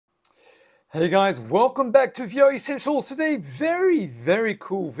Hey guys, welcome back to VR Essentials. Today, very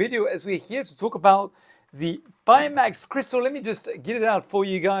cool video as we're here to talk about the Pimax Crystal. Let me just get it out for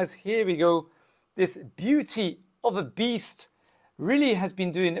you guys. Here we go. This beauty of a beast really has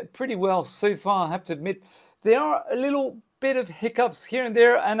been doing pretty well so far, I have to admit. There are a little bit of hiccups here and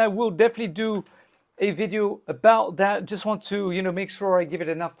there, and I will definitely do a video about that. Just want to, make sure I give it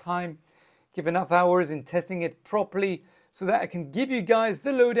enough time, give enough hours in testing it properly, so that I can give you guys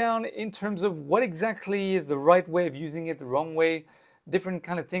the lowdown in terms of what exactly is the right way of using it, the wrong way, different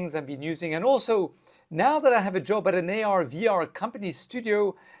kind of things I've been using. And also, now that I have a job at an AR VR company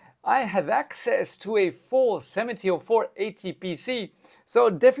studio, I have access to a 470 or 480 PC. So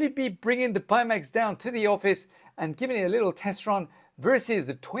I'll definitely be bringing the Pimax down to the office and giving it a little test run versus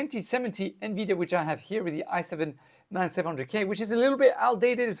the 2070 NVIDIA, which I have here with the i7 9700K, which is a little bit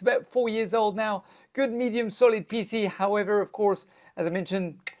outdated. It's about 4 years old now. Good, medium, solid PC. However, of course, as I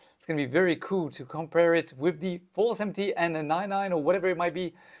mentioned, it's going to be very cool to compare it with the 470 and a 99 or whatever it might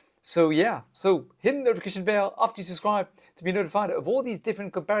be. So yeah, so hit the notification bell after you subscribe to be notified of all these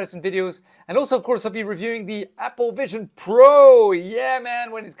different comparison videos. And also, of course, I'll be reviewing the Apple Vision Pro. Yeah,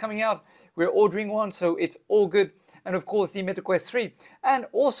 man, when it's coming out, we're ordering one, so it's all good. And of course, the Meta Quest 3. And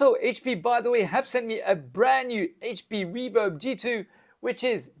also, HP, by the way, have sent me a brand new HP Reverb G2, which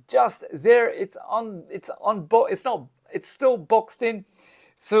is just there. It's still boxed in.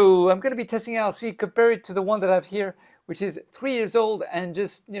 So I'm going to be testing it out, see, compare it to the one that I have here, which is 3 years old, and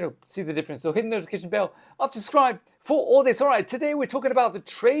just, see the difference. So hit the notification bell, subscribe for all this. All right, today we're talking about the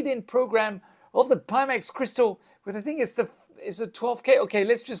trade-in program of the Pimax Crystal, with I think it's a 12K. Okay,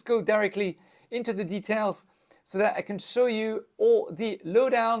 let's just go directly into the details so that I can show you all the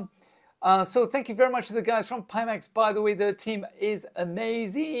lowdown. So thank you very much to the guys from Pimax. By the way, the team is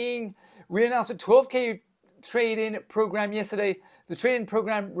amazing. We announced a 12K trade-in program yesterday. The trade-in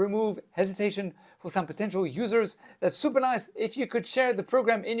program remove hesitation for some potential users. That's super nice if you could share the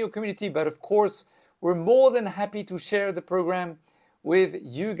program in your community, but of course we're more than happy to share the program with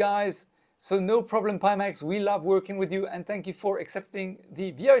you guys. So no problem, Pimax, we love working with you, and thank you for accepting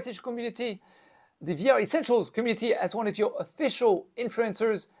the VR Essentials community, the VR Essentials community, as one of your official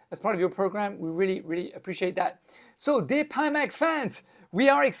influencers as part of your program. We really appreciate that. So dear Pimax fans, we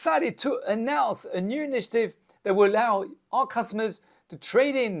are excited to announce a new initiative that will allow our customers to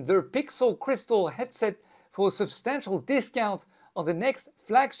trade in their Pixel Crystal headset for a substantial discount on the next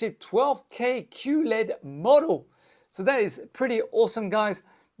flagship 12K QLED model. So that is pretty awesome, guys.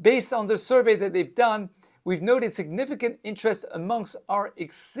 Based on the survey that they've done, we've noted significant interest amongst our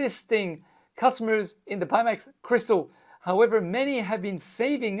existing customers in the Pimax Crystal. However, many have been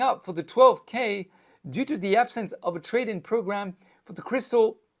saving up for the 12K due to the absence of a trade-in program for the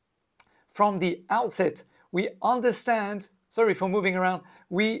Crystal from the outset. We understand, sorry for moving around,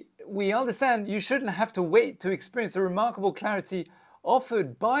 we understand you shouldn't have to wait to experience the remarkable clarity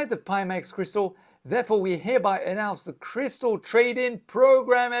offered by the Pimax Crystal. Therefore, we hereby announce the Crystal trade-in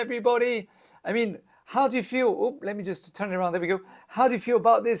program, everybody. I mean, how do you feel? Oh, let me just turn it around. There we go. How do you feel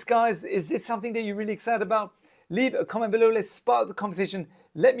about this, guys? Is this something that you're really excited about? Leave a comment below. Let's spark the conversation.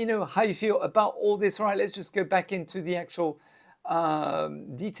 Let me know how you feel about all this. All right, let's just go back into the actual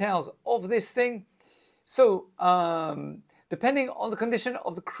details of this thing. So, depending on the condition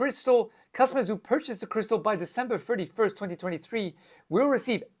of the Crystal, customers who purchase the Crystal by December 31st, 2023 will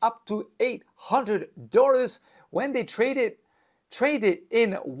receive up to $800 when they trade it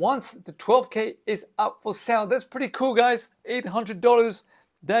in once the 12K is up for sale. That's pretty cool, guys. $800.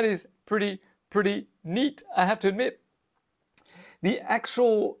 That is pretty neat, I have to admit. The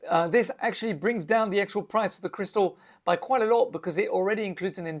actual this actually brings down the actual price of the Crystal by quite a lot, because it already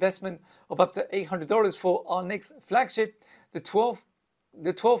includes an investment of up to $800 for our next flagship, the 12K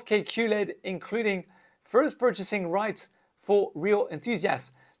QLED, including first purchasing rights for real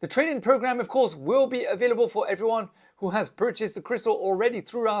enthusiasts. The trade-in program, of course, will be available for everyone who has purchased the Crystal already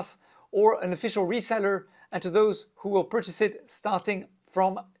through us or an official reseller, and to those who will purchase it starting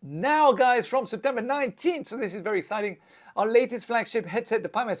from now, guys, from September 19th. So this is very exciting. Our latest flagship headset, the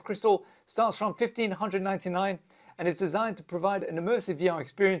Pimax Crystal, starts from $1,599 and is designed to provide an immersive VR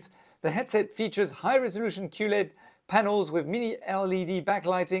experience. The headset features high-resolution QLED panels with mini LED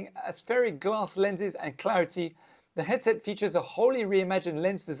backlighting, aspheric glass lenses, and clarity. The headset features a wholly reimagined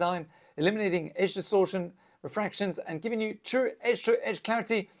lens design, eliminating edge distortion, refractions, and giving you true edge-to-edge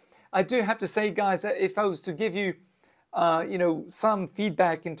clarity. I do have to say, guys, that if I was to give you some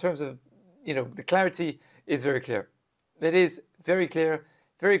feedback in terms of, the clarity is very clear. It is very clear,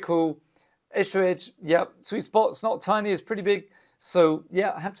 very cool. Edge to edge, yeah, sweet spot. It's not tiny, it's pretty big. So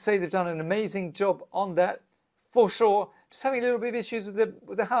yeah, I have to say they've done an amazing job on that for sure. just having a little bit of issues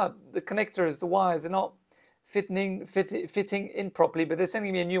with the hub. The connectors, the wires are not fitting in properly, but they're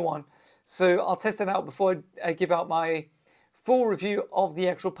sending me a new one. So I'll test it out before I give out my full review of the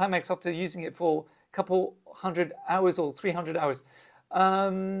actual Pimax after using it for a couple 100 hours or 300 hours.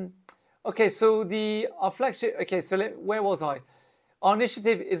 Okay, so our flagship, okay, so where was I? Our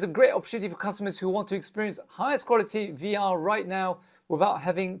initiative is a great opportunity for customers who want to experience highest quality VR right now without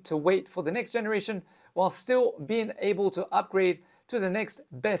having to wait for the next generation, while still being able to upgrade to the next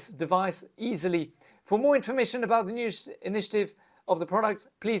best device easily. For more information about the new initiative of the product,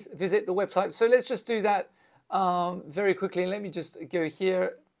 please visit the website. So let's just do that very quickly. Let me just go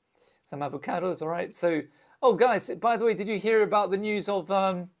here. Some avocados, all right. So, oh guys, by the way, did you hear about the news of,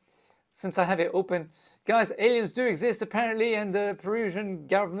 since I have it open, guys, aliens do exist apparently, and the Peruvian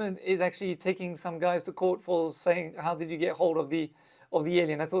government is actually taking some guys to court for saying, how did you get hold of the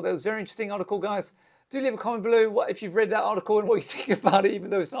alien? I thought that was a very interesting article, guys. Do leave a comment below if you've read that article and what you think about it, even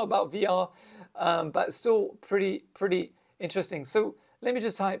though it's not about VR, but still pretty interesting. So let me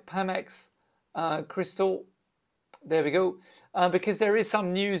just type Pimax Crystal. There we go, because there is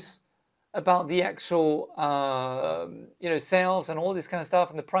some news about the actual sales and all this kind of stuff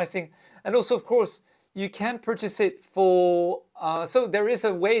and the pricing, and also of course you can purchase it for so there is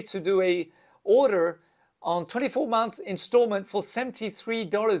a way to do a order on 24 months installment for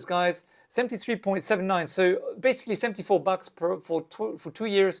 $73, guys, 73.79. So basically $74 for 2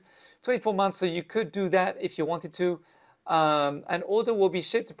 years, 24 months. So you could do that if you wanted to. An order will be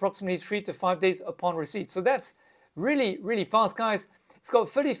shipped approximately 3 to 5 days upon receipt. So that's really fast, guys. It's got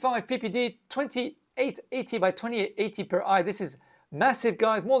 35 ppd, 2880 by 2880 per eye. This is massive,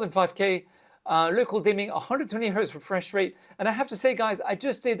 guys, more than 5K. Local dimming, 120 hertz refresh rate. And I have to say, guys, I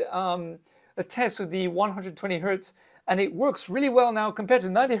just did a test with the 120 hertz, and it works really well now compared to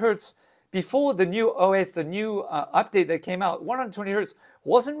 90 hertz before the new OS, the new update that came out. 120 hertz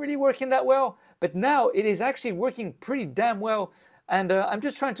wasn't really working that well, but now it is actually working pretty damn well. And I'm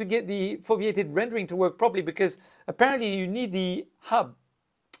just trying to get the foveated rendering to work properly, because apparently you need the hub.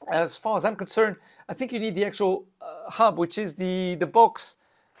 As far as I'm concerned, I think you need the actual hub, which is the box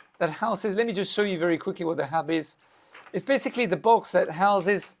that houses. Let me just show you very quickly what the hub is. It's basically the box that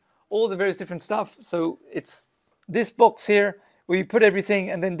houses all the various different stuff. So it's this box here where you put everything,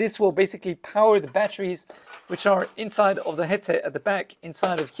 and then this will basically power the batteries, which are inside of the headset at the back,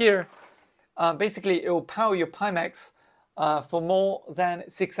 inside of here. Basically, it will power your Pimax for more than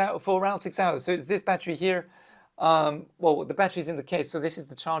 6 hours, for around 6 hours. So it's this battery here. Well, the battery's in the case, so this is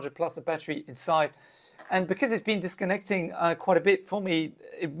the charger plus the battery inside. And because it's been disconnecting quite a bit for me,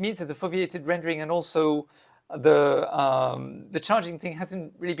 it means that the foveated rendering and also the charging thing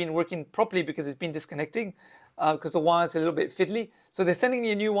hasn't really been working properly, because it's been disconnecting because the wires are a little bit fiddly. So they're sending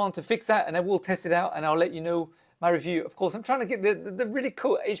me a new one to fix that, and I will test it out and I'll let you know my review. Of course, I'm trying to get the really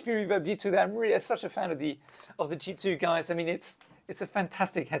cool HP Reverb G2 that I'm such a fan of the G2, guys. I mean, it's a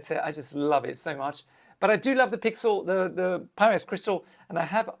fantastic headset. I just love it so much. But I do love the Pixel, the Pimax Crystal, and I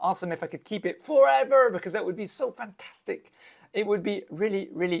have asked them if I could keep it forever, because that would be so fantastic. It would be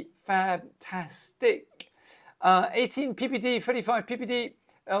really fantastic. 18 ppd, 35 ppd.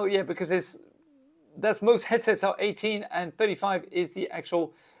 Oh yeah, because that's most headsets are 18 and 35 is the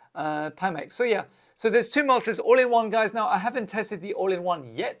actual Pimax. So yeah, so there's two models. There's all-in-one, guys. Now I haven't tested the all-in-one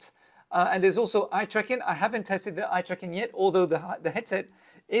yet. And there's also eye tracking. I haven't tested the eye tracking yet, although the headset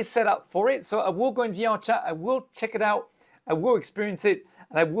is set up for it. So I will go in VR chat, I will check it out, I will experience it,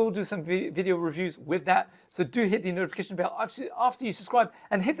 and I will do some video reviews with that. So do hit the notification bell after you subscribe,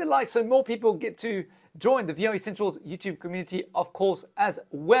 and hit the like so more people get to join the VR Essentials YouTube community, of course, as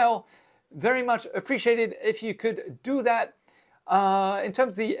well. Very much appreciated if you could do that. In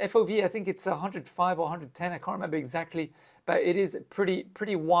terms of the FOV, I think it's 105 or 110. I can't remember exactly, but it is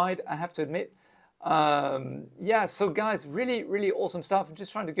pretty wide, I have to admit. Yeah, so guys, really awesome stuff. I'm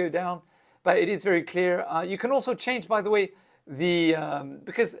just trying to go down, but it is very clear. You can also change, by the way,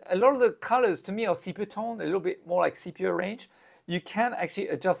 because a lot of the colors to me are sepia tone, a little bit more like sepia range. You can actually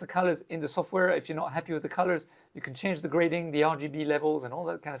adjust the colors in the software. If you're not happy with the colors, you can change the grading, the RGB levels, and all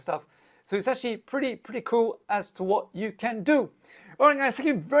that kind of stuff. So it's actually pretty cool as to what you can do. All right, guys, thank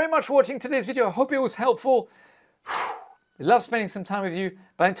you very much for watching today's video. I hope it was helpful. I love spending some time with you.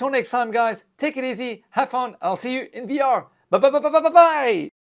 But until next time, guys, take it easy, have fun. I'll see you in VR. Bye.